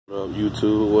What up,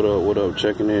 YouTube? What up? What up?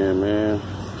 Checking in, man.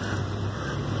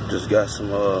 Just got some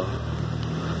little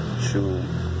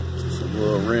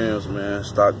rims, man.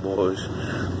 Stock boys.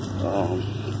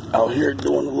 Out here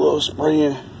doing a little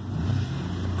spraying.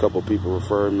 A couple people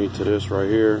referred me to this right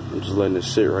here. I'm just letting it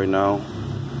sit right now.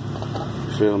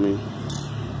 You feel me?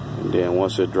 And then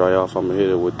once it dry off, I'm gonna hit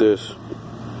it with this.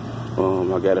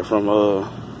 I got it from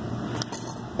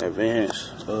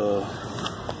Advanced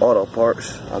Auto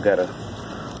Parts.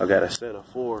 I got a set of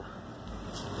 4.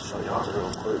 Show y'all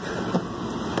real quick.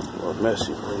 A little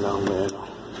messy right now, man.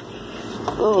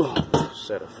 Oh,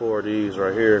 set of 4 of these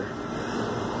right here.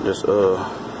 Just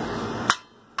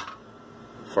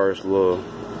first little,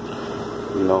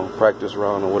 you know, practice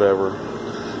round or whatever.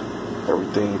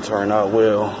 Everything turned out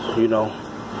well, you know.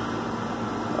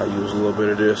 I used a little bit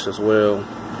of this as well.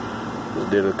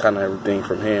 Did a kind of everything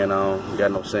from hand on.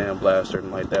 Got no sandblast or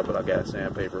anything like that, but I got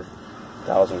sandpaper,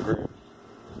 1000 grit.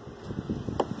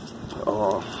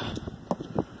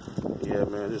 Yeah,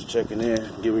 man, just checking in,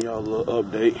 giving y'all a little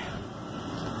update.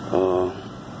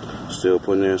 Still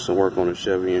putting in some work on the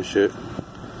Chevy and shit.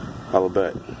 Holla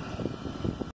back.